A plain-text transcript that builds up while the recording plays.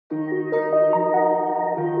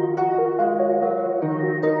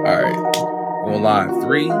Going live.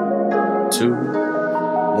 3, 2,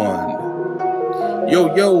 1.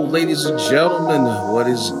 Yo, ladies and gentlemen, what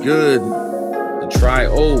is good? The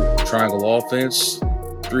Triangle Offense,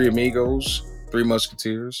 Three Amigos, Three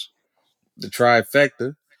Musketeers, the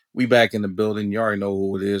Trifecta. We back in the building. You already know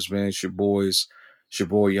who it is, man. It's your boy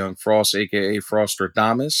Young Frost, aka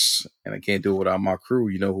Frostradamus. And I can't do it without my crew.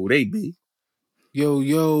 You know who they be.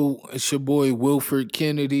 Yo, it's your boy Wilford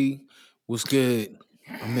Kennedy. What's good?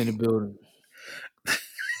 I'm in the building.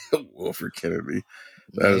 Wilford Kennedy.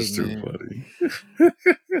 That Hey is too man, funny.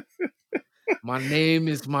 my name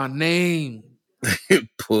is my name.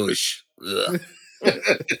 Push.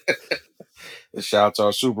 Shout out to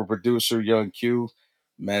our super producer, Young Q,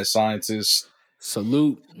 mad scientist.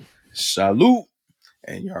 Salute. Salute.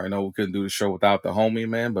 And you already know we couldn't do the show without the homie,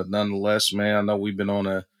 man. But nonetheless, man, I know we've been on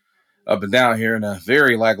a up and down here in a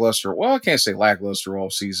very lackluster. Well, I can't say lackluster all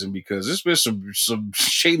season because there's been some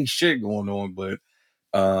shady shit going on, but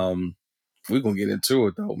we're gonna get into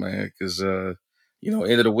it though, man. Because end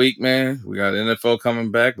of the week, man, we got NFL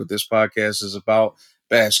coming back, but this podcast is about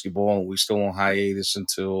basketball, and we still on hiatus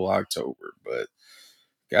until October. But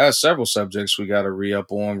got several subjects we got to re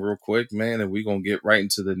up on real quick, man, and we're gonna get right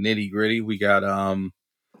into the nitty gritty. We got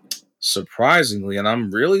surprisingly, and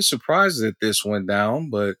I'm really surprised that this went down,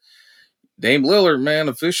 but Dame Lillard, man,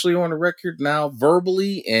 officially on the record now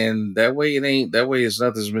verbally, and that way it's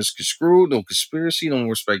nothing's misconstrued, no conspiracy, no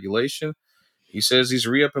more speculation. He says he's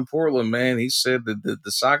re up in Portland, man. He said that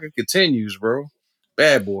the saga continues, bro.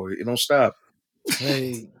 Bad boy, it don't stop.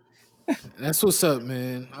 Hey, that's what's up,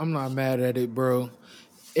 man. I'm not mad at it, bro.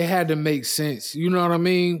 It had to make sense. You know what I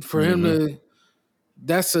mean? For him Mm-hmm. to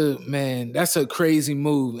that's a crazy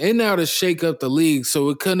move. And now to shake up the league. So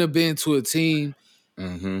it couldn't have been to a team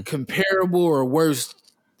Mm-hmm. comparable or worse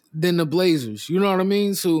than the Blazers. You know what I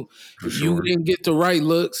mean? So For you sure. didn't get the right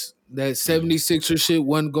looks. That 76er shit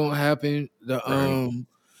wasn't gonna happen. Right.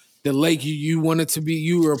 The Lake you wanted to be,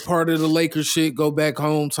 you were a part of the Lakers shit, go back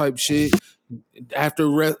home type shit. After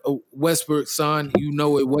Westbrook signed, you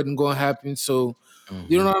know it wasn't gonna happen. So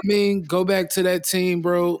you know Mm-hmm. what I mean? Go back to that team,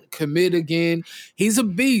 bro. Commit again. He's a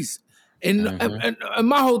beast. And, Mm-hmm. and, and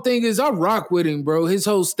my whole thing is I rock with him, bro. His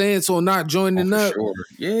whole stance on not Oh, joining for up. sure.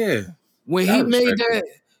 Yeah. When he Gotta made respect it.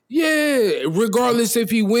 that, yeah, regardless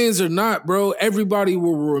if he wins or not, bro, everybody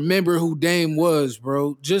will remember who Dame was,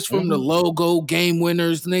 bro. Just from the Mm-hmm. logo, game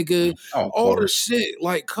winners, nigga, Oh, of all the course. shit.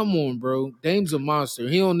 Like, come on, bro. Dame's a monster.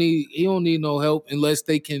 He don't need no help unless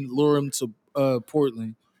they can lure him to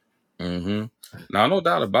Portland. Mm-hmm. Now, no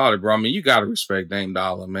doubt about it, bro. I mean, you gotta respect Dame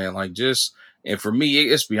Dollar, man. Like, just and for me,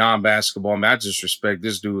 it's beyond basketball. Man, I just respect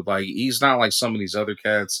this dude. Like, he's not like some of these other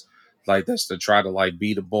cats, like that's to try to like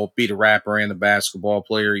be the rapper and the basketball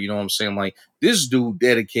player. You know what I'm saying? Like, this dude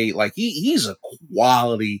dedicate like he's a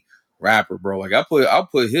quality rapper, bro. Like, I'll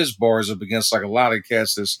put his bars up against like a lot of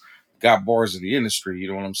cats that's got bars in the industry. You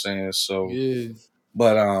know what I'm saying? So. Yeah.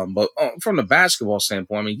 But from the basketball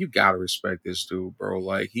standpoint, I mean, you gotta respect this dude, bro.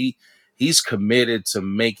 Like he's committed to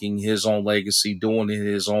making his own legacy, doing it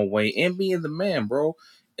his own way, and being the man, bro,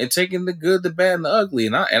 and taking the good, the bad, and the ugly.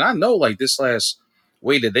 And I know like this last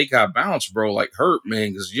way that they got bounced, bro, like hurt,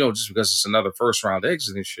 man, because just because it's another first round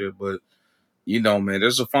exit and shit. But man,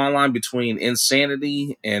 there's a fine line between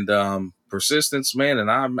insanity and persistence, man. And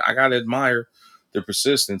I gotta admire the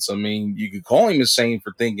persistence. I mean, you could call him insane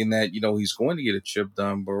for thinking that he's going to get a chip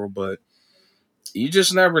done, bro. But you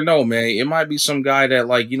just never know, man. It might be some guy that,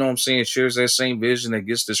 like, what I'm saying, shares that same vision that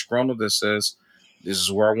gets disgruntled that says, "This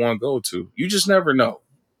is where I want to go to." You just never know.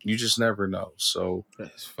 You just never know. So,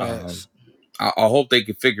 That's um, facts. I hope they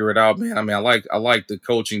can figure it out, man. I mean, I like the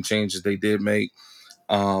coaching changes they did make.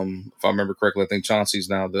 If I remember correctly, I think Chauncey's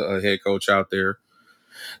now the head coach out there.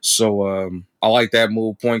 So I like that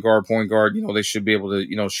move. Point guard. They should be able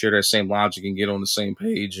to share that same logic and get on the same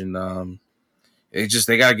page. And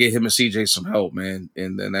they gotta get him and CJ some help, man.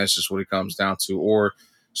 And then that's just what it comes down to. Or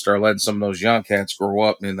start letting some of those young cats grow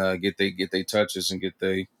up and get they touches and get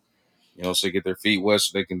their feet wet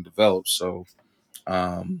so they can develop. So,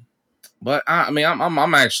 but I mean,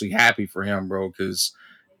 I'm actually happy for him, bro, because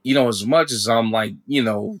as much as I'm like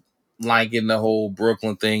liking the whole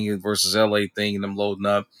Brooklyn thing versus LA thing and them loading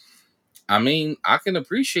up. I mean, I can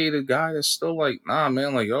appreciate a guy that's still like, nah,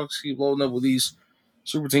 man, like y'all keep loading up with these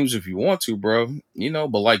super teams if you want to, bro.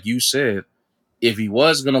 But like you said, if he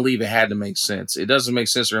was gonna leave, it had to make sense. It doesn't make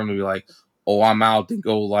sense for him to be like, oh, I'm out, then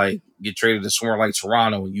go like get traded to somewhere like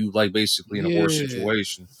Toronto and you like basically in a worse Yeah.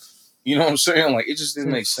 situation. You know what I'm saying? Like it just It's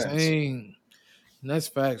didn't make sense. insane. And that's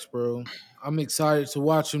facts, bro. I'm excited to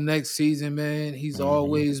watch him next season, man. He's Mm-hmm.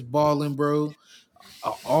 always balling, bro.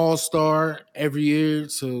 an all-star every year.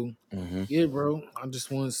 So Mm-hmm. yeah, bro. I just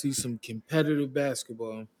want to see some competitive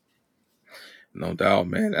basketball. No doubt,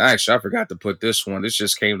 man. Actually, I forgot to put this one. This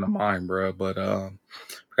just came to mind, bro. But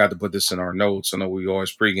forgot to put this in our notes. I know we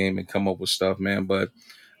always pregame and come up with stuff, man. But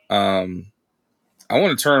um, I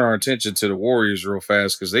want to turn our attention to the Warriors real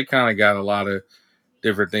fast because they kind of got a lot of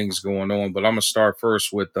different things going on. But I'm gonna start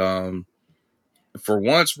first with for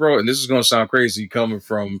once, bro. And this is gonna sound crazy coming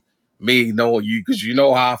from me knowing you because you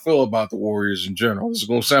know how I feel about the Warriors in general. This is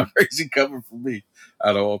gonna sound crazy coming from me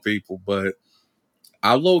out of all people, but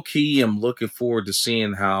I low key am looking forward to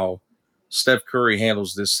seeing how Steph Curry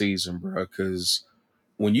handles this season, bro. Because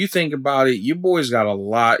when you think about it, your boy's got a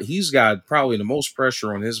lot. He's got probably the most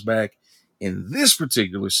pressure on his back in this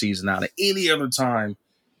particular season out of any other time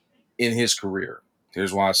in his career.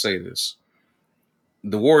 Here's why I say this.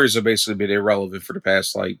 The Warriors have basically been irrelevant for the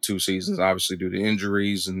past like 2 seasons, obviously due to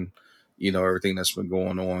injuries and everything that's been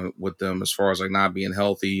going on with them as far as like not being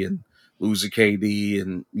healthy and losing KD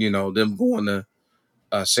and them going to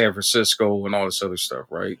San Francisco and all this other stuff,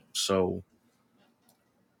 right? So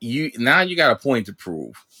you got a point to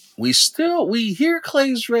prove. We hear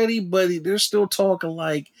Clay's ready, but they're still talking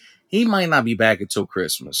like he might not be back until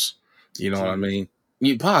Christmas. You know what I Jeez.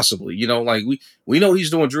 mean? Possibly. Like we know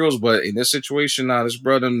he's doing drills, but in this situation now, this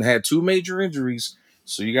brother had 2 major injuries,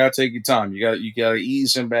 so you gotta take your time. You gotta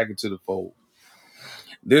ease him back into the fold.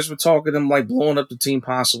 There's been talk of them like blowing up the team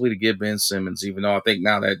possibly to get Ben Simmons, even though I think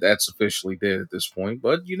now that that's officially dead at this point.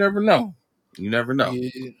 But you never know. You never know.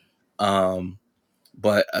 Yeah. Um,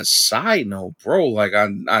 but a side note, bro, like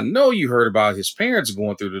I know you heard about his parents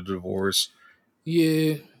going through the divorce,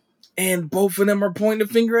 Yeah. and both of them are pointing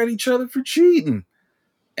the finger at each other for cheating.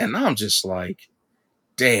 And I'm just like,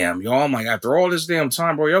 damn, y'all. I'm like, after all this damn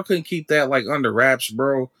time, bro, y'all couldn't keep that like under wraps,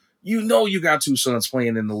 bro. You know you got 2 sons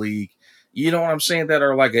playing in the league. You know what I'm saying? That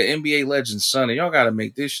are like an NBA legend son, and y'all gotta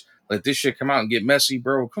let this shit come out and get messy,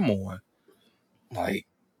 bro. Come on. Like,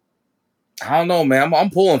 I don't know, man. I'm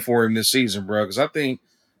pulling for him this season, bro, because I think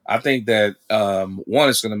that one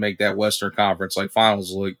is going to make that Western Conference like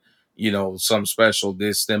finals look, something special.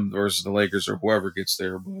 This them versus the Lakers or whoever gets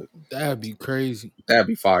there, but That'd be crazy. that'd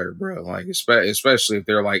be fire, bro. Like especially if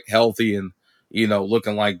they're like healthy and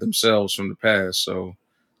looking like themselves from the past. So,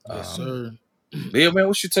 Yes, um, sir. yeah, man.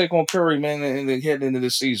 What's your take on Curry, man, and heading into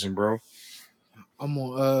this season, bro? I'm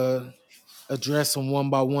gonna address them one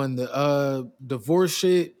by one. The divorce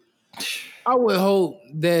shit. I would hope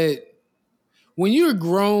that when you're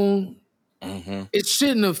grown, Mm-hmm. it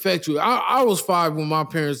shouldn't affect you. I was 5 when my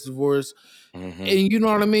parents divorced, Mm-hmm. and you know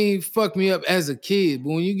what I mean. Fuck me up as a kid, but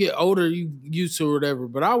when you get older, you used to whatever.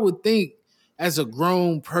 But I would think, as a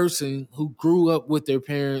grown person who grew up with their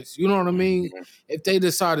parents, you know what I mean. Mm-hmm. If they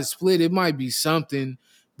decide to split, it might be something,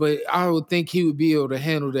 but I would think he would be able to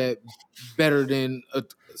handle that better than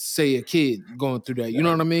say a kid going through that. You know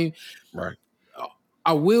Right. what I mean? Right.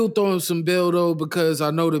 I will throw him some bail though because I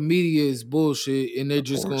know the media is bullshit and they're Of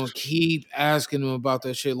just gonna course. keep asking him about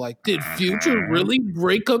that shit. Like, did Future Mhm. really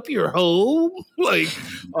break up your home? Like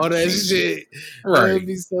all that shit. That'd Right.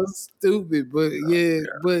 be so stupid. But yeah,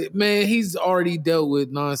 but man, he's already dealt with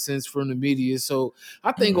nonsense from the media. So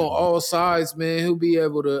I think on Mhm. all sides, man, he'll be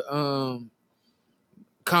able to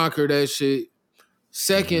conquer that shit. Mhm.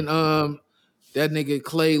 Second, that nigga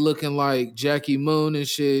Clay looking like Jackie Moon and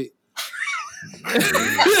shit.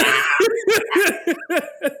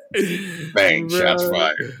 Bang, shots Bro,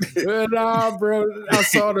 fired. nah, bro. I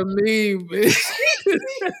saw the meme,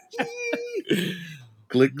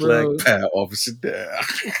 Click, clack, bro. pow, officer down.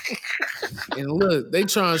 And look, they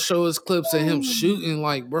trying to show us clips of him shooting.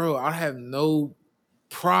 Like, bro, I have no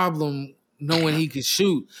problem knowing he can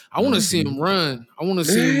shoot. I want to see him Mhm. run. I want to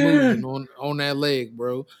see him Yeah, moving on that leg,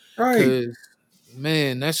 bro. right. Cause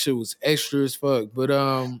man, that shit was extra as fuck. But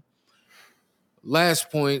last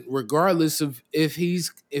point, regardless of if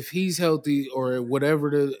he's healthy or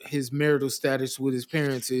whatever his marital status with his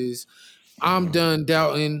parents is, I'm Mhm. done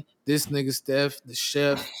doubting this nigga Steph, the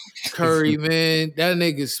chef, Curry, man. That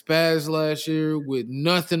nigga spazzed last year with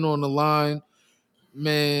nothing on the line,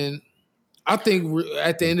 man. I think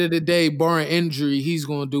at the end of the day, barring injury, he's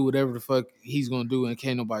gonna do whatever the fuck he's gonna do, and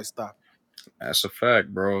can't nobody stop him. That's a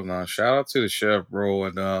fact, bro. Now, shout out to the chef, bro,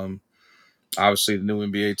 and obviously the new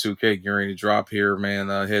NBA 2K getting ready to drop here, man.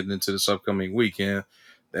 Heading into this upcoming weekend,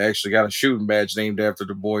 they actually got a shooting badge named after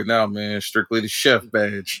the boy now, man. Strictly the chef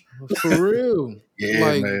badge. For real, Yeah,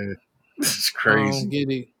 like man. It's I don't crazy. get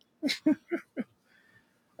it.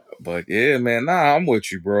 But yeah, man, nah, I'm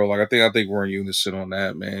with you, bro. Like I think we're in unison on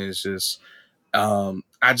that, man. It's just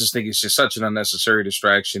I just think it's just such an unnecessary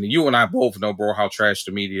distraction. And you and I both know, bro, how trash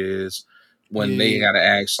the media is when they Yeah, got to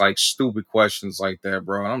ask like stupid questions like that,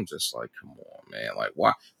 bro. And I'm just like, come on, man. Like,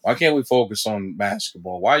 why can't we focus on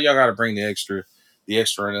basketball? Why y'all got to bring the extra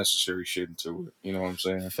unnecessary shit into it? You know what I'm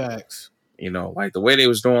saying? facts. You know, like the way they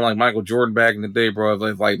was doing like Michael Jordan back in the day, bro.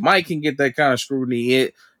 Like Mike can get that kind of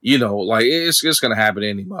scrutiny, you know, like it's gonna happen to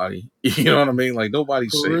anybody. You know what I mean? Like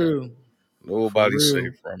nobody's For safe. real. For Nobody's real.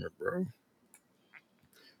 safe from it, bro.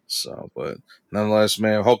 So, but nonetheless,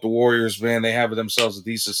 man, hope the Warriors, man, they have themselves a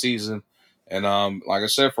decent season. And like I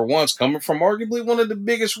said, for once, coming from arguably one of the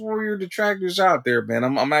biggest Warrior detractors out there, man,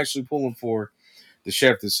 I'm actually pulling for the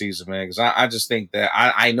Chef this season, man, because I just think that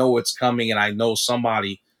I know it's coming, and I know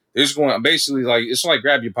somebody is going basically like it's like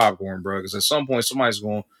grab your popcorn, bro, because at some point somebody's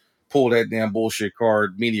going to pull that damn bullshit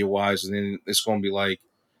card media wise, and then it's going to be like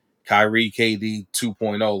Kyrie KD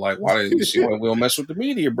 2.0. Like, why did you see why we don't mess with the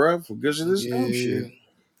media, bro, because of this dumb shit? Yeah.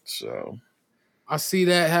 So. I see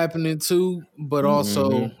that happening too, but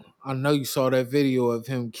Mm-hmm. also I know you saw that video of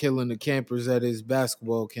him killing the campers at his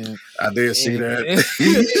basketball camp. I did see that.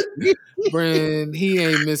 And Brand, he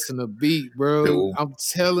ain't missing a beat, bro. Dude, I'm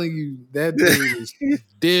telling you, that dude is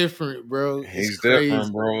different, bro. It's he's crazy.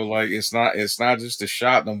 different, bro. Like it's not just a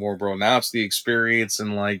shot no more, bro. Now it's the experience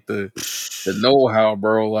and like the know how,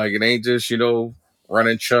 bro. Like it ain't just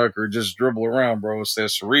running chuck or just dribble around, bro. It's that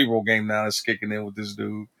cerebral game now that's kicking in with this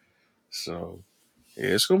dude. So yeah,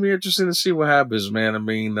 it's gonna be interesting to see what happens, man. I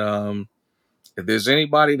mean, if there's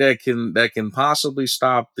anybody that can possibly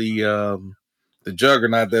stop the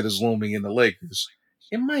juggernaut that is looming in the Lakers,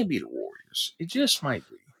 it might be the Warriors. It just might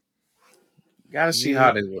be. Got to see Yeah,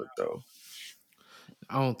 how they look though.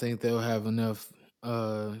 I don't think they'll have enough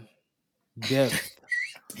depth.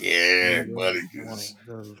 Yeah, Nigga. buddy.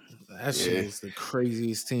 Like, that shit Yeah, is the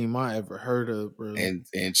craziest team I ever heard of, bro. and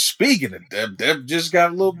speaking of Deb just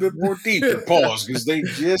got a little bit more deeper. Pause because they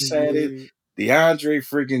just had it. Yeah. DeAndre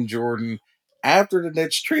freaking Jordan. After the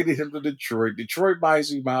Nets traded him to Detroit, Detroit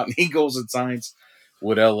buys him out, and he goes and signs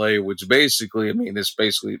with LA, which basically, I mean, this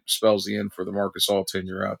basically spells the end for the Marcus All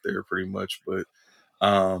tenure out there, pretty much. But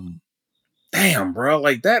um, damn, bro,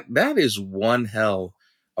 like that is one hell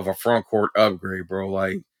of a front court upgrade, bro.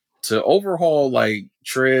 Like to overhaul like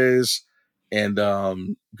Trez and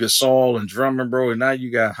Gasol and Drummond, bro, and now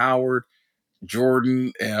you got Howard,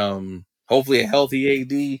 Jordan, hopefully a healthy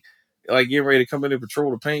AD, like getting ready to come in and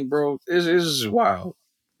patrol the paint, bro. It's just wild.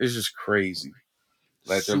 It's just crazy.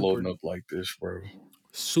 Like they're Super, loading up like this, bro.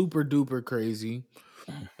 super duper crazy.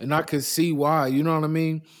 And I could see why. You know what I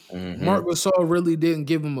mean? Mm-hmm. Mark Gasol really didn't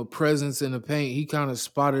give him a presence in the paint. He kind of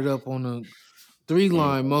spotted up on the three Mm.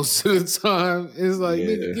 line most of the time. It's like,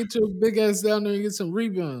 nigga, Yeah. get your big ass down there and get some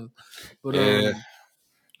rebounds. But Yeah.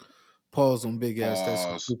 pause on big ass. That's a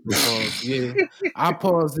Pause. super pause. Yeah. I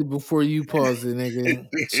paused it before you paused it, nigga.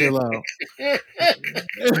 Chill out.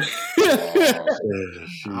 Pause.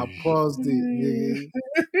 I paused it, nigga.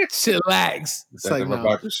 Chillax. It's That like never now.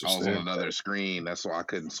 about to I was on sustain. another screen. That's why I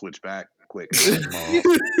couldn't switch back quick enough. Pause.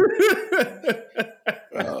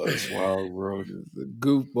 Oh, that's wild, bro. The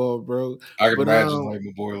goofball, bro. I can But imagine like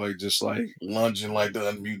my boy like just like lunging like to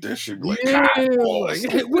unmute that shit, be like, yeah, God, like pause.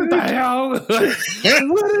 what the hell? Like,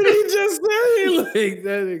 what did he just say? Like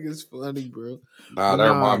that nigga's funny, bro. Nah, But that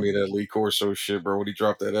nah, remind me of that Lee Corso shit, bro. When he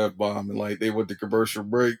dropped that F bomb and like they went to commercial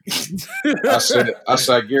break. I said,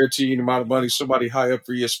 I guarantee you the amount of money somebody high up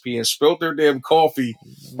for ESPN spilled their damn coffee,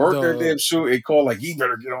 burnt their dog, damn suit, and called like, you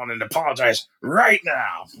better get on and apologize right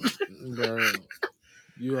now. bro.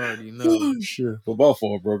 You already know. Oh, shit. But my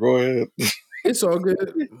fault, bro. Go ahead. It's all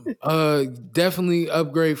good. Definitely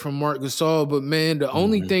upgrade from Mark Gasol, but man, the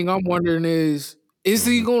only Mhm. thing I'm wondering is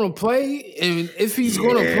he Mhm. gonna play? And if he's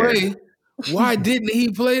gonna Yeah. play, why didn't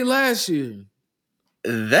he play last year?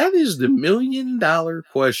 That is the $1,000,000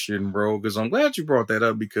 question, bro. Because I'm glad you brought that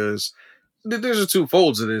up because there's a two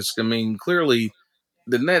folds of this. I mean, clearly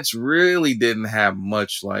the Nets really didn't have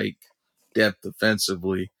much like depth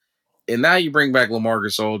defensively. And now you bring back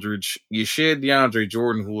LaMarcus Aldridge. You shed DeAndre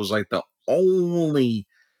Jordan, who was like the only,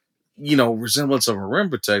 resemblance of a rim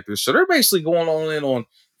protector. So they're basically going all in on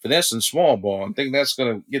finesse and small ball and think that's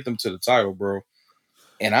gonna get them to the title, bro.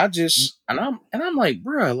 And I'm like,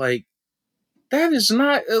 bro, like that is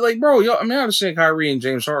not like, bro. Y'all, I mean, I understand Kyrie and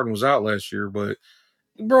James Harden was out last year, but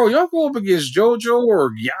bro, y'all go up against JoJo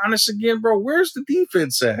or Giannis again, bro. Where's the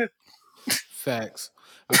defense at? Facts.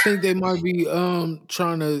 I think they might be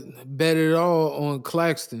trying to bet it all on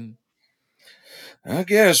Claxton. I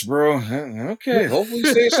guess, bro. Okay, hopefully he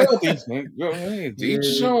stays healthy. Hey, to each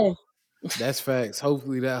his Yeah, own. that's facts.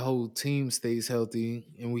 Hopefully that whole team stays healthy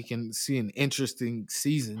and we can see an interesting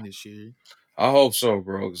season this year. I hope so,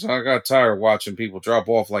 bro. Because I got tired watching people drop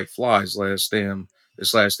off like flies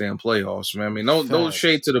this last damn playoffs, man. I mean, no Facts.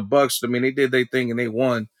 shade to the Bucks. I mean, they did their thing and they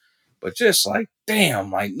won, but just like, damn,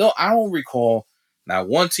 like, no, I don't recall not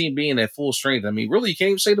one team being at full strength. I mean, really, you can't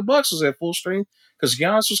even say the Bucks was at full strength because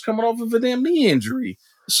Giannis was coming off of a damn knee injury.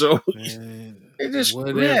 So Man, it just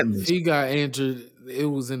whatever. madness. He got injured. It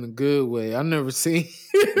was in a good way. I never seen.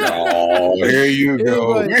 Oh, here you It was go.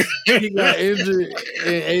 like he got injured and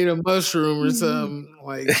ate a mushroom or something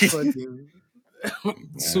like fucking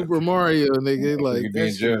Super Mario, nigga. Like You that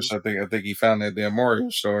being shit. just, I think he found that damn Mario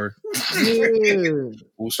star. Yeah,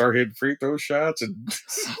 We'll start hitting free throw shots and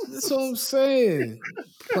that's what I'm saying.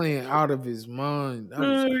 Playing out of his mind. That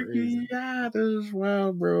was crazy. yeah, that is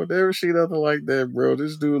wild, bro. Never seen nothing like that, bro.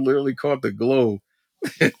 This dude literally caught the glow.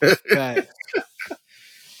 Fact.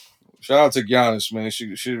 Shout out to Giannis, man.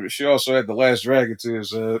 She also had the last dragon to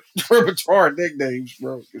his repertoire of nicknames,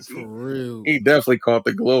 bro. 'Cause For real. he definitely caught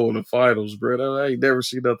the glow in the finals, bro. I ain't never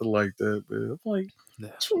seen nothing like that, man. I'm like,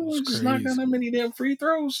 That this one was just knocked down that crazy. many damn free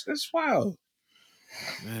throws. That's wild.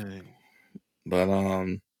 Man.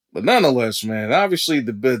 But nonetheless, man. Obviously,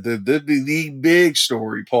 the big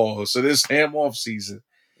story, Paul. So this damn off season,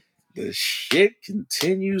 the shit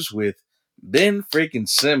continues with Ben freaking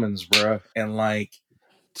Simmons, bro, and like.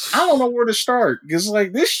 I don't know where to start because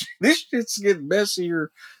like this shit's getting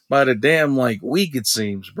messier by the damn like week it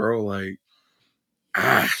seems, bro. Like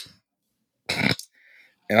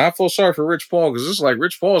and I feel sorry for Rich Paul because it's like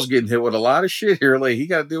Rich Paul's getting hit with a lot of shit here. Like he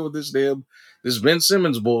got to deal with this Ben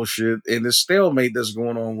Simmons bullshit and this stalemate that's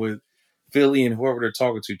going on with Philly and whoever they're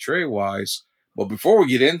talking to trade wise. But before we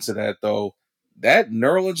get into that though, that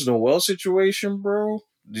Nerlens Noel situation, bro.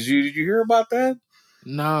 Did you hear about that?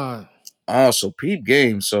 Nah. Oh, so peep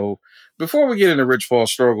game. So before we get into Rich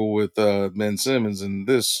Paul's struggle with Ben Simmons and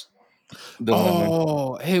this dilemma,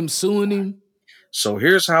 Oh, him suing him? so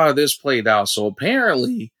here's how this played out. So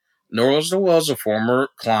apparently, Nerlens Noel is a former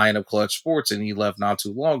client of Clutch Sports, and he left not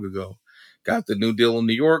too long ago. Got the new deal in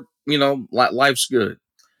New York. You know, life's good.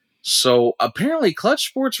 So apparently, Clutch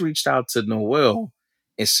Sports reached out to Noel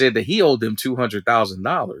and said that he owed them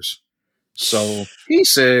 $200,000. So he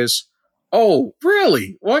says, "Oh,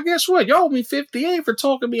 really? Well, guess what? Y'all owe me 58 for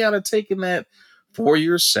talking me out of taking that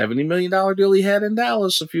 4-year, $70 million deal he had in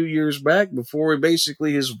Dallas a few years back before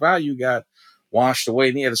basically his value got washed away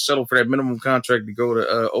and he had to settle for that minimum contract to go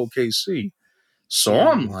to OKC." So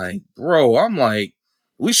I'm like, bro,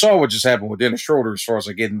 we saw what just happened with Dennis Schroeder as far as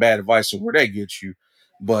like getting bad advice and where that gets you.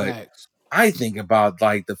 But Facts. I think about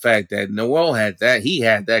like the fact that Noel had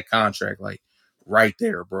that contract like right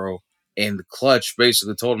there, bro. And the Clutch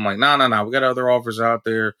basically told him like, nah, we got other offers out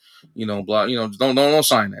there, blah, don't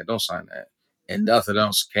sign that, don't sign that. And nothing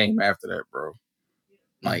else came after that, bro.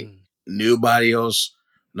 Like nobody else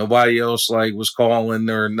like was calling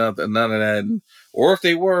or nothing, none of that. And, or if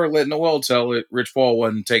they were, let Noel tell it, Rich Paul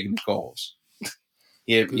wasn't taking the calls.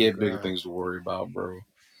 he had bigger things to worry about, bro.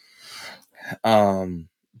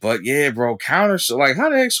 But yeah, bro, counter. So like, how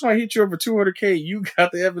the heck somebody hit you over 200K? You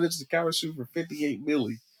got the evidence to counter sue for 58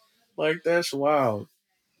 million. Like that's wild.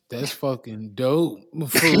 That's fucking dope.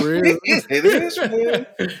 For real. It is, man.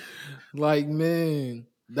 Like, man,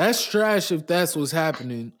 that's trash if that's what's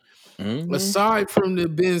happening. Mm-hmm. Aside from the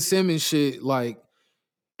Ben Simmons shit, like,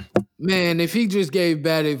 man, if he just gave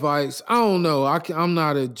bad advice, I don't know. I'm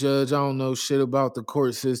not a judge. I don't know shit about the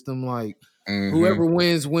court system. Like, whoever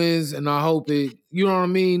wins, wins. And I hope it, you know what I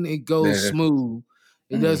mean? It goes smooth.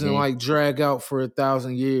 It doesn't like drag out for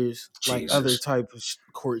 1,000 years like other type of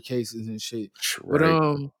court cases and shit. Right.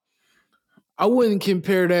 But I wouldn't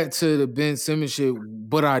compare that to the Ben Simmons shit,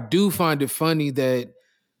 but I do find it funny that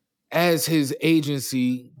as his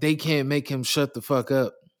agency, they can't make him shut the fuck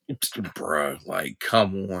up. Bruh, like,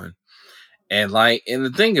 come on. And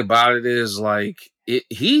the thing about it is, like,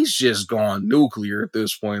 he's just gone nuclear at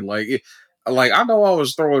this point. Like, I know I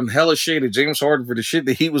was throwing hella shade at James Harden for the shit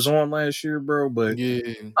that he was on last year, bro. But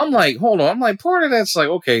yeah. I'm like, hold on. I'm like, part of that's like,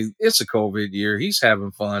 okay, it's a COVID year. He's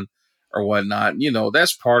having fun or whatnot.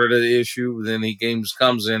 That's part of the issue. Then he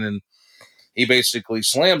comes in and he basically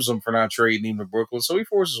slams them for not trading him to Brooklyn. So he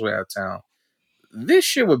forces his way out of town. This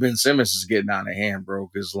shit with Ben Simmons is getting out of hand, bro.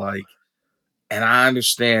 Because and I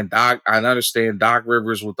understand Doc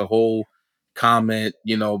Rivers with the whole comment,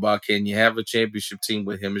 about can you have a championship team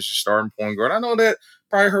with him as your starting point guard. I know that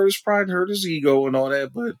probably hurt his pride, hurt his ego and all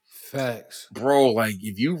that, but facts, bro, like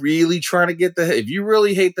if you really trying to if you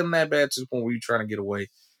really hate them that bad to the point where you're trying to get away,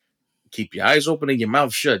 keep your eyes open and your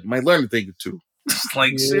mouth shut. You might learn a thing or two.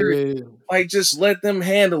 Seriously, like just let them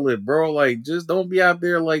handle it, bro. Like just don't be out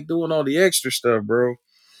there like doing all the extra stuff, bro.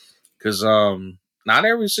 Because not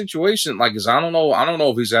every situation, like, cause I don't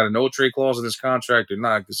know if he's got a no trade clause in his contract or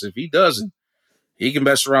not. Because if he doesn't, he can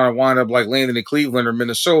mess around and wind up like landing in Cleveland or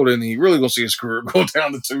Minnesota, and he really gonna see his career go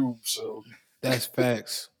down the tube. So That's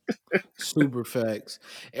facts. Super facts.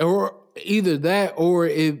 Or either that or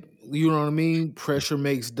it, you know what I mean? Pressure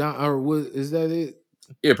makes or what is that it?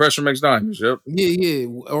 yeah, pressure makes diamonds. Yep. Yeah.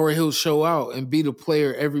 Or he'll show out and be the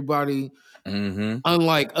player everybody,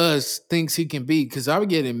 unlike us, thinks he can be. Because I'm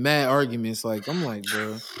getting mad arguments. Like, I'm like,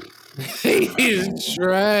 bro, he's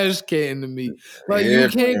trash can to me. Like, Yeah, you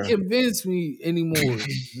can't bro. convince me anymore.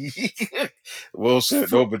 Well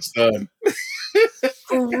said. Nope, it's done.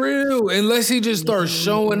 For real, unless he just starts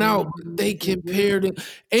showing out, they compare to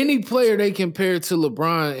any player they compare to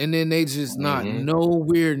LeBron, and then they just not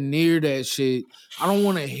nowhere near that shit. I don't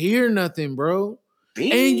want to hear nothing, bro.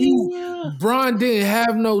 And Bron didn't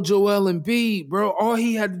have no Joel Embiid, bro. All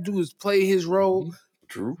he had to do was play his role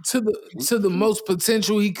to the most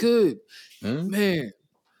potential he could. Man,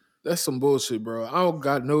 that's some bullshit, bro. I don't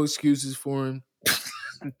got no excuses for him.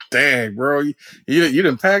 Dang, bro, you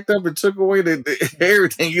done packed up and took away the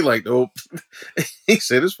everything. You like, nope. He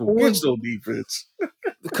said it's for no defense.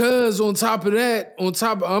 Because on top of that,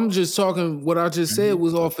 I'm just talking what I just said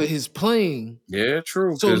was off of his playing. Yeah,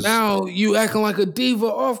 true. So now you acting like a diva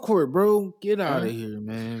off court, bro. Get out of here,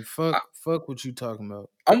 man. Fuck what you talking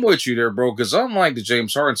about. I'm with you there, bro. Because unlike the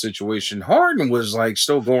James Harden situation, Harden was like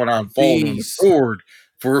still going out and falling on the board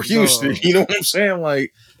for Houston. You know what I'm saying?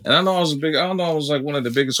 Like, and I know I was like one of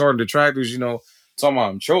the biggest Harden detractors. You know, talking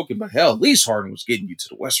about him choking, but hell, at least Harden was getting you to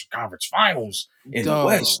the Western Conference Finals in the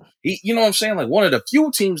West. You know what I'm saying? Like one of the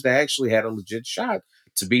few teams that actually had a legit shot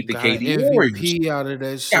to beat the KD Warriors. MVP out of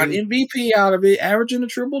that shit. Got MVP out of it, averaging a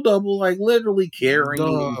triple-double, like literally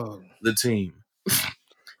carrying the team.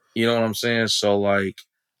 You know what I'm saying? So like,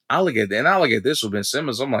 I look at this with Ben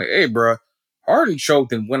Simmons. I'm like, hey, bro, Harden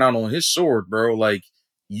choked and went out on his sword, bro. Like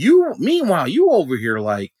meanwhile, you over here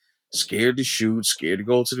like scared to shoot, scared to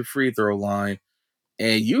go to the free throw line,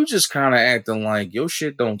 and you just kind of acting like your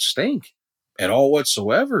shit don't stink at all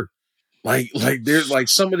whatsoever. Like there's like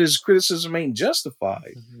some of this criticism ain't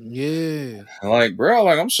justified. Yeah. Like, bro,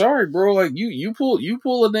 like I'm sorry, bro. Like you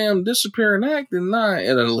pull a damn disappearing act and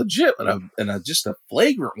a legit and just a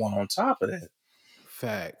flagrant one on top of that.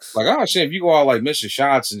 Facts. Like I understand if you go out like missing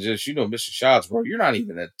shots and just missing shots, bro, you're not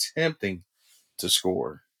even attempting to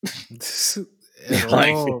score.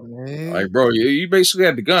 Like, bro, you basically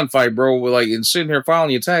had the gunfight, bro, with like and sitting here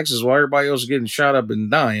filing your taxes while everybody else is getting shot up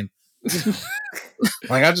and dying.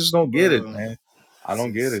 Like, I just don't get it, man. I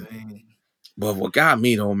don't get it. But what got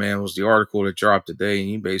me though, man, was the article that dropped today, and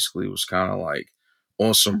he basically was kind of like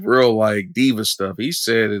on some real like diva stuff. He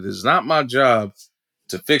said it is not my job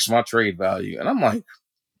to fix my trade value, and I'm like,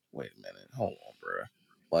 wait a minute, hold on, bro.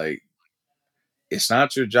 Like, it's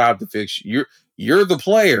not your job to fix you're the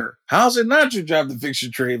player. How's it not your job to fix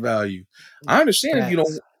your trade value? I understand if you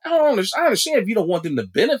don't. I understand if you don't want them to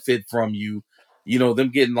benefit from you. You know, them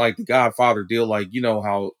getting like the Godfather deal, like you know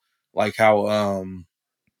how or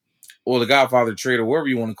the Godfather trade or whatever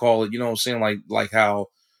you want to call it. You know what I'm saying? Like how,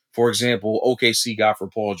 for example, OKC got for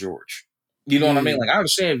Paul George. You know what I mean? Like I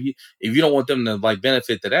understand if you don't want them to like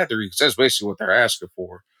benefit to that degree, because that's basically what they're asking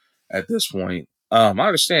for at this point. I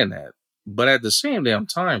understand that, but at the same damn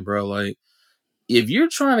time, bro, like if you're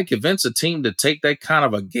trying to convince a team to take that kind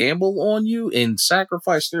of a gamble on you and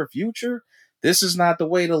sacrifice their future, this is not the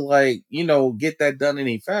way to like get that done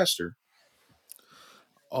any faster.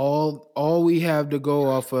 All we have to go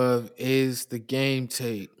off of is the game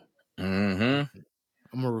tape. I'm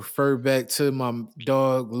gonna refer back to my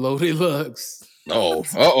dog Loaded Lux. Oh,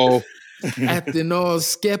 Acting all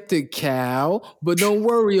skeptical, but don't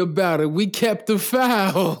worry about it. We kept the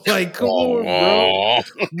foul. Like, come on, bro.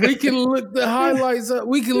 We can look the highlights up.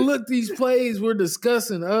 We can look these plays we're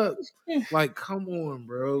discussing up. Like, come on,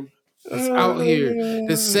 bro. It's out here.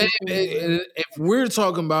 The same. If we're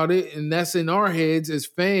talking about it, and that's in our heads as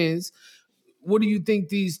fans, what do you think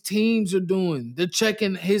these teams are doing? They're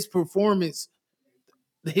checking his performance,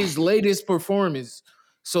 his latest performance.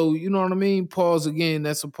 So you know what I mean? Pause again.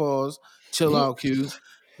 That's a pause. Chill out, Q.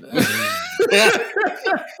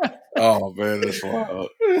 Oh man, that's wild.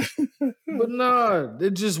 But nah,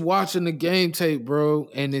 they're just watching the game tape, bro,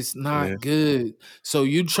 and it's not good. So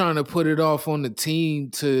you trying to put it off on the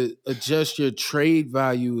team to adjust your trade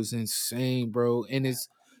value is insane, bro. And it's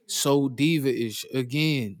so diva-ish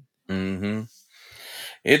again.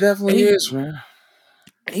 It definitely is, man.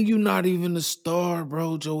 And you're not even the star,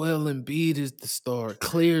 bro. Joel Embiid is the star,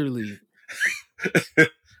 clearly.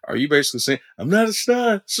 Are you basically saying, I'm not a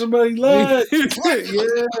star? Somebody lied.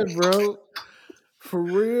 Yeah, bro. For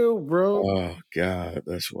real, bro. Oh, God.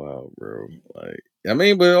 That's wild, bro. Like, I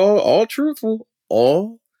mean, but all truthful.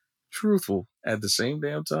 All truthful at the same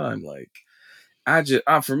damn time. Like,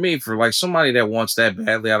 for me, for like somebody that wants that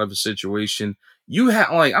badly out of a situation, you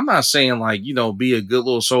have like, I'm not saying like, be a good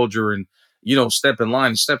little soldier and, step in line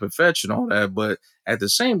and step and fetch and all that. But at the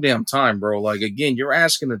same damn time, bro, like, again, you're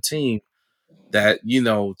asking a team that,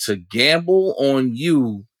 to gamble on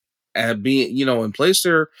you and being, and place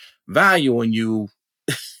their value on you.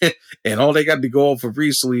 And all they got to go off of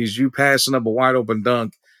recently is you passing up a wide open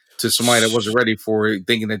dunk to somebody that wasn't ready for it,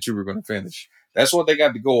 thinking that you were going to finish. That's what they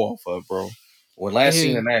got to go off of, bro. When last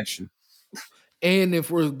seen in action. And if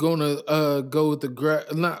we're gonna go with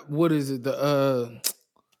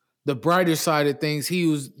the brighter side of things, he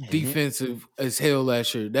was defensive as hell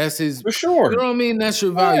last year. That's his, for sure. You know what I mean? That's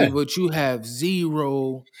your value, but you have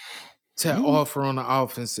zero to offer on the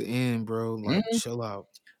offensive end, bro. Like, chill out.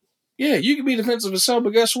 Yeah, you can be defensive as hell,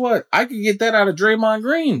 but guess what? I could get that out of Draymond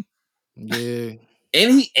Green. Yeah,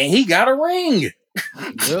 and he got a ring.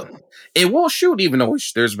 Yep. It won't shoot, even though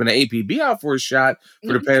there's been an APB out for a shot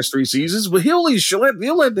for the past 3 seasons, but he'll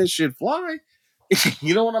let that shit fly.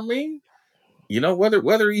 You know what I mean?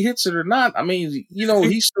 Whether he hits it or not, I mean,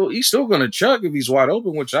 he's still gonna chuck if he's wide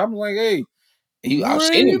open, which I'm like, hey, I've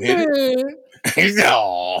seen him hit it.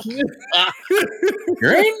 No.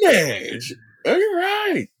 Rain dash. Oh, you're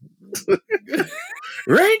right.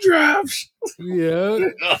 Raindrops. Yeah.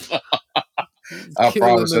 I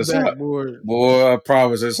promise that's how, boy. I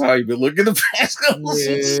promise that's how you been looking the past couple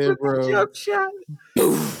seasons. Bro. Jump shot.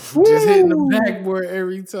 Just hitting the backboard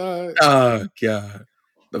every time. Oh God.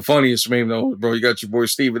 The funniest meme though, bro, you got your boy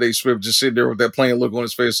Stephen A. Swift just sitting there with that plain look on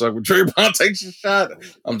his face, like when Draymond takes a shot.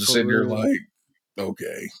 I'm just sitting there like,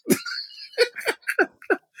 okay.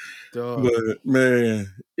 But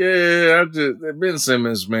man, yeah, Ben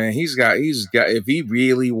Simmons, man, he's got. If he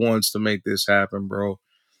really wants to make this happen, bro,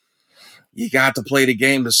 you got to play the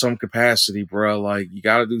game to some capacity, bro. Like, you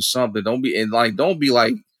got to do something. Don't be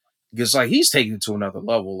like, because like he's taking it to another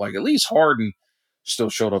level. Like, at least Harden still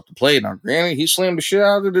showed up to play. Now, granted, he slammed the shit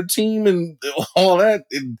out of the team and all that.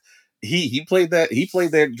 And he played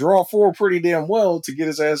that draw four pretty damn well to get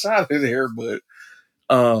his ass out of there. But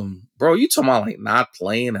bro, you talking about like not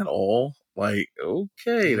playing at all? Like,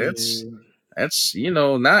 okay, that's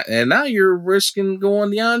not, and now you're risking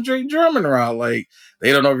going the Andre Drummond route. Like,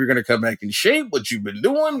 they don't know if you're gonna come back in shape, what you've been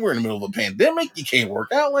doing. We're in the middle of a pandemic, you can't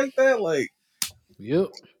work out like that. Like, yep.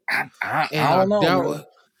 I don't know.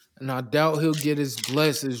 And I doubt he'll get his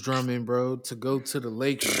blessings, Drummond, bro, to go to the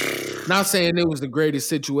Lakers. Not saying it was the greatest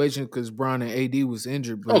situation because Bron and AD was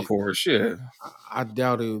injured, but of course, yeah. I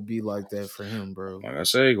doubt it would be like that for him, bro. Like I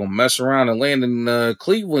say, gonna mess around and land in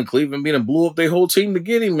Cleveland. Cleveland being blew up their whole team to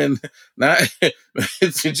get him, and now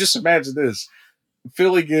just imagine this: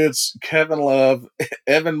 Philly gets Kevin Love,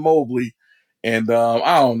 Evan Mobley, and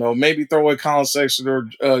I don't know, maybe throw in Colin Sexton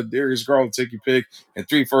or Darius Garland, take your pick, and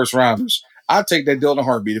 3 first rounders. I'd take that deal in a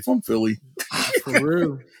heartbeat if I'm Philly. For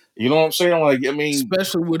real. You know what I'm saying? Like, I mean,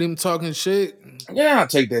 especially with him talking shit. Yeah, I'd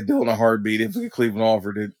take that deal in a heartbeat if Cleveland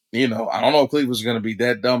offered it. I don't know if Cleveland's going to be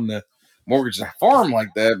that dumb to mortgage that farm like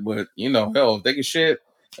that, but hell, if they can shed,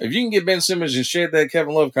 if you can get Ben Simmons and shed that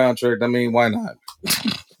Kevin Love contract, I mean, why not?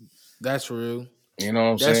 That's real. You know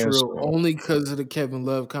what I'm saying? That's real. So, only because of the Kevin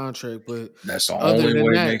Love contract, but that's the only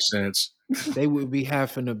way it makes sense. They would be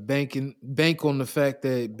having to bank on the fact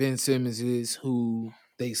that Ben Simmons is who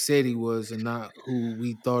they said he was and not who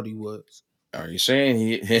we thought he was. Are you saying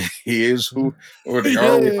he is who, or they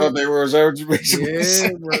already thought they were? Is that what you basically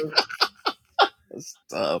saying? Bro. That's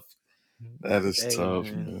tough. That is tough.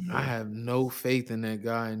 Man. I have no faith in that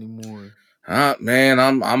guy anymore. Man,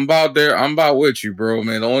 I'm about there. I'm about with you, bro.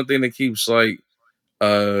 Man, the only thing that keeps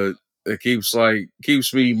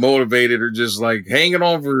keeps me motivated or just like hanging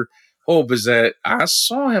on for hope is that I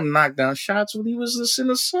saw him knock down shots when he was in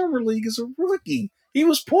the summer league as a rookie. He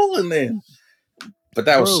was pulling then, but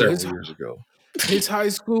that was several years ago. His high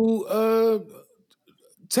school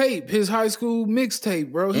tape, his high school mixtape,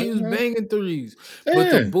 bro. He was banging threes. Yeah.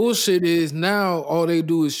 But the bullshit is now all they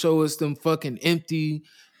do is show us them fucking empty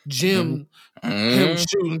gym, him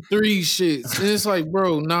shooting 3 shits. And it's like,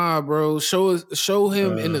 bro, nah, bro. Show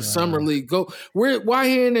him in the summer league. Why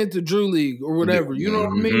he ain't at the Drew League or whatever? You know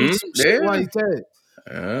what I mean? Some shit like that.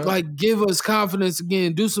 Like, give us confidence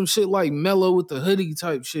again. Do some shit like Melo with the hoodie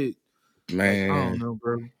type shit. Man, like, I don't know,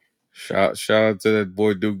 bro. Shout out to that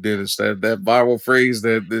boy Duke Dennis. That viral phrase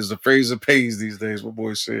that is a phrase that pays these days. My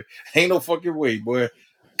boy said, "Ain't no fucking way, boy.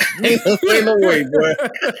 ain't no way, boy.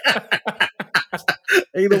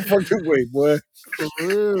 Ain't no fucking way, boy." For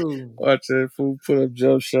real. Watch that fool put up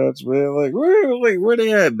jump shots, man. Like, where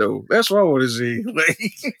they at though? That's what I want to see.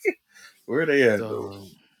 Like, where they at though?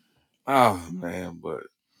 Oh man, but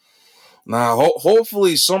Nah,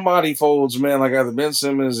 hopefully somebody folds, man. Like either Ben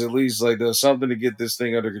Simmons at least like does something to get this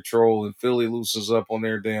thing under control, and Philly loosens up on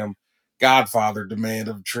their damn Godfather demand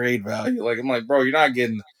of trade value. Like I'm like, bro, you're not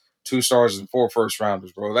getting 2 stars and 4 first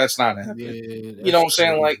rounders, bro. That's not happening. Yeah, You know that's what I'm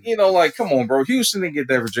saying? Like, crazy. like, come on, bro. Houston didn't get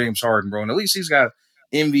that for James Harden, bro. And at least he's got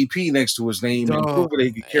MVP next to his name and Dog, proven that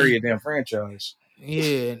he could carry a damn franchise.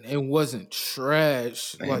 yeah, and it wasn't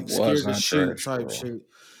trash, And it like was scared to not shoot trash, type bro. shit.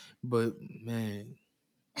 But man,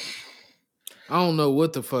 I don't know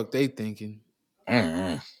what the fuck they thinking.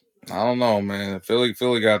 I don't know, man. Philly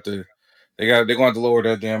got to they're going to have to lower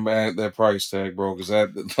that damn that price tag, bro, because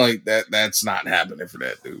that's not happening for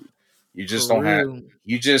that dude. You just For don't have. real.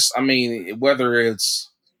 You just, I mean, whether it's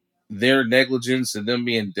their negligence and them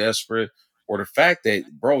being desperate, or the fact that,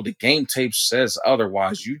 bro, the game tape says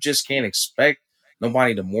otherwise. You just can't expect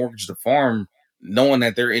nobody to mortgage the farm knowing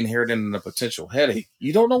that they're inheriting a potential headache.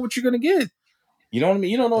 You don't know what you're gonna get. You know what I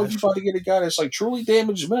mean? You don't know if That's you're about to get a guy that's like truly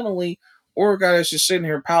damaged mentally, or a guy that's just sitting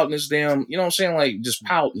here pouting his damn, you know what I'm saying, like just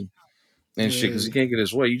pouting and shit because he yeah, can't get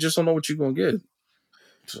his way. You just don't know what you're gonna get.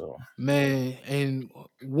 So, man. And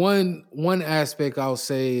one aspect I'll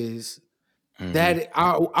say is mm-hmm, that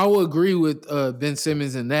I will agree with Ben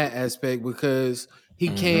Simmons in that aspect because he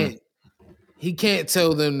mm-hmm, can't he can't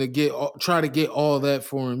tell them to try to get all that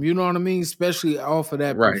for him. You know what I mean? Especially off of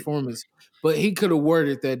that right, performance. But he could have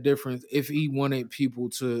worded that different if he wanted people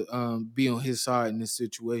to be on his side in this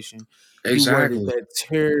situation. He worded exactly. that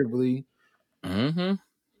terribly. Mm-hmm.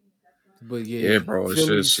 But Yeah, yeah, bro. It's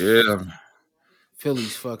just yeah.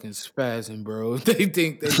 Philly's fucking spazzing, bro. They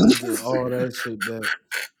think they can get all that shit back.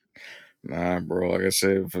 Nah, bro. Like I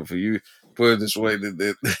said, for you, put it this way,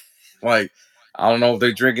 like I don't know if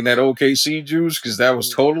they drinking that OKC juice because that was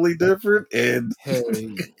totally different, Hey,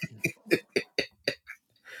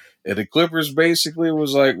 and the Clippers basically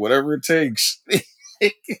was like whatever it takes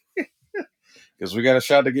because we got a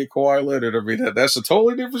shot to get Kawhi Leonard. I mean, that's a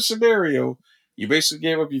totally different scenario. You basically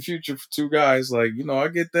gave up your future for 2 guys. Like, I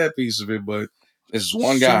get that piece of it, but this is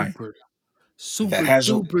one guy super, that super has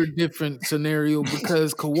a duper different scenario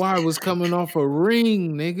because Kawhi was coming off a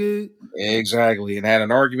ring, nigga. exactly and had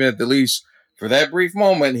an argument at least for that brief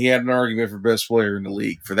moment. He had an argument for best player in the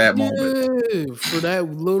league for that moment. Yeah, for that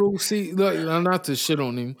little look, not to shit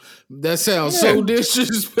on him. That sounds Yeah. so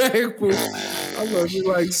disrespectful. I'm gonna be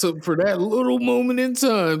like, so for that little moment in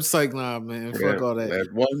time, it's like, nah, man, fuck all that.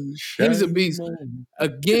 That one He's a shiny beast. moment.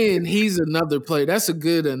 Again, he's another player. That's a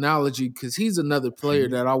good analogy because he's another player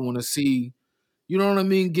Mhm. that I want to see. You know what I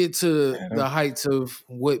mean? Get to Yeah. the heights of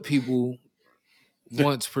what people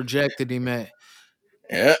once projected him at.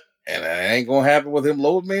 Yeah. And it ain't gonna happen with him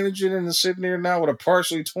load managing and sitting there now with a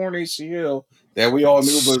partially torn ACL that we all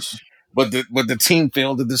knew, but the team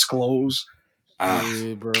failed to disclose. Ah,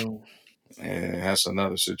 Yeah, bro. yeah, that's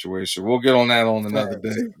another situation. We'll get on that on another day.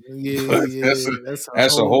 Facts. Yeah, But yeah. That's a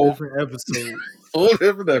that's a whole whole different episode. whole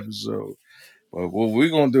different episode. But what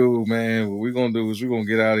we're gonna do, man, what we're gonna do is we're gonna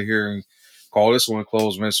get out of here and call this one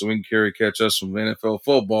closed, man, so we can catch us some NFL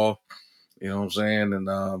football. You know what I'm saying? And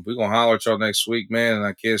we're going to holler at y'all next week, man. And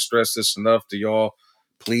I can't stress this enough to y'all.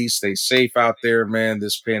 Please stay safe out there, man.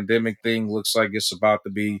 This pandemic thing looks like it's about to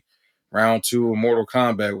be round 2 of Mortal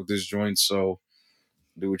Kombat with this joint. So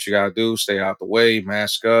do what you got to do. Stay out the way.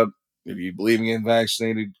 Mask up. If you believe in getting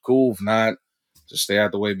vaccinated, cool. If not, just stay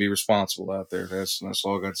out the way. Be responsible out there. That's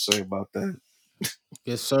all I got to say about that.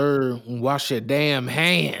 Yes, sir. Wash your damn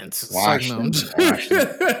hands. It's like, Wash no, them. I'm just Wash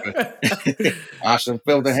them. Wash them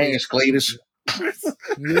filthy That's so hands, Cletus.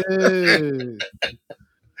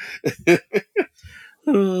 yeah.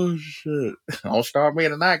 Oh shit! Don't start me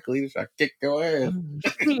tonight, Cletus. I kick your ass.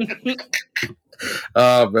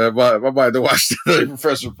 Man, I might to watch the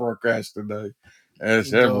Professor Procrastinate. That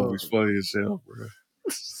movie's Dog. funny as hell, bro.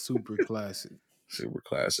 Super classic. Super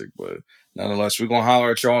classic, but nonetheless, we're gonna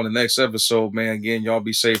holler at y'all in the next episode, man. Again, y'all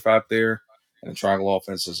be safe out there, and the Triangle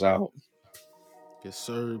Offense is out. Yes,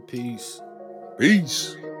 sir. Peace.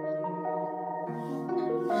 Peace.